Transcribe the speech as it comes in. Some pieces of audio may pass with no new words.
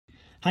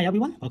Hi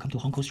everyone, welcome to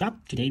Hong Kong Strap.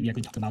 Today we are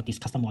going to talk about this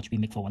custom watch we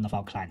make for one of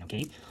our clients.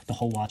 Okay, the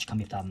whole watch come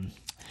with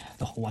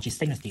the whole watch is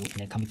stainless steel, and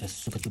then come with a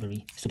super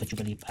jubilee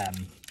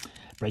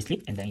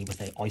bracelet, and then it was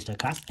the oyster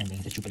clasp, and then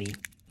the jubilee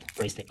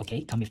bracelet.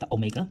 Okay, come with the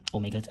Omega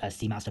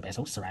Seamaster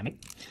bezel ceramic,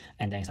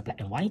 and then it's a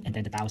black and white, and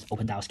then the dials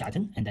open dial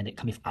skeleton, and then it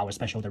come with our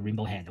special the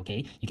rainbow hand.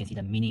 Okay, you can see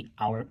the mini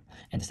hour,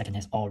 and the second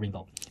has all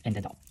rainbow, and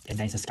then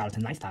it's a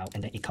skeleton lifestyle,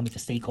 and then it comes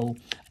with the Seiko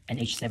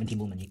NH70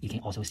 movement. You can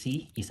also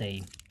see it's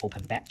a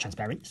open back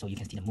transparent, so you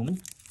can see the movement.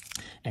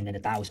 And then the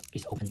dial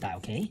is open dial.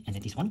 Okay, and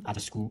then this one are the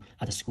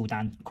screw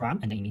down crown,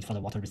 and then it means for the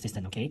water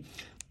resistant. Okay,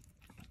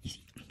 you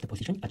see the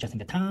position, adjusting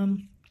the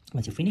time.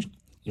 Once you finish,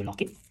 you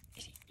lock it.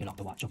 You see, you lock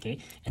the watch. Okay,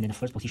 and then the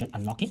first position,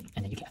 unlock it,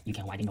 and then you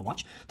can widen the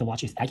watch. The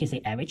watch is, I can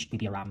say, average will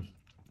be around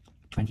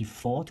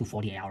 24 to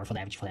 48 hours for the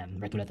average for them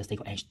regular the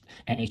Seiko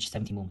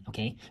NH70 movement.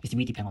 Okay, it's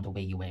really depend on the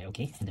way you wear.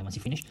 Okay, and then once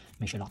you finish,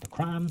 make sure you lock the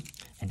crown,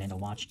 and then the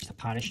watch is a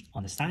polish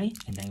on the side,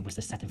 and then with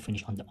the satin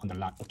finish on the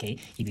lug. Okay,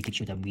 it will give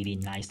you the really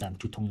nice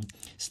two-tone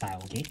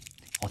style. Okay,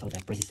 also the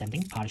bracelet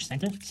stamping, polish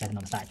center, satin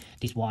on the side.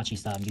 This watch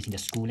is using the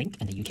screw link,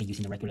 and then you can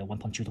using the regular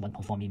 1.2 to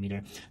 1.4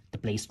 millimeter the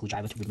blade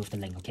screwdriver to remove the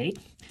link. Okay,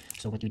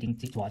 so what do you think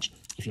this watch?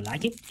 If you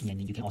like it, and then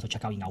you can also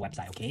check out in our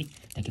website. Okay,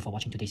 thank you for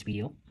watching today's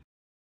video.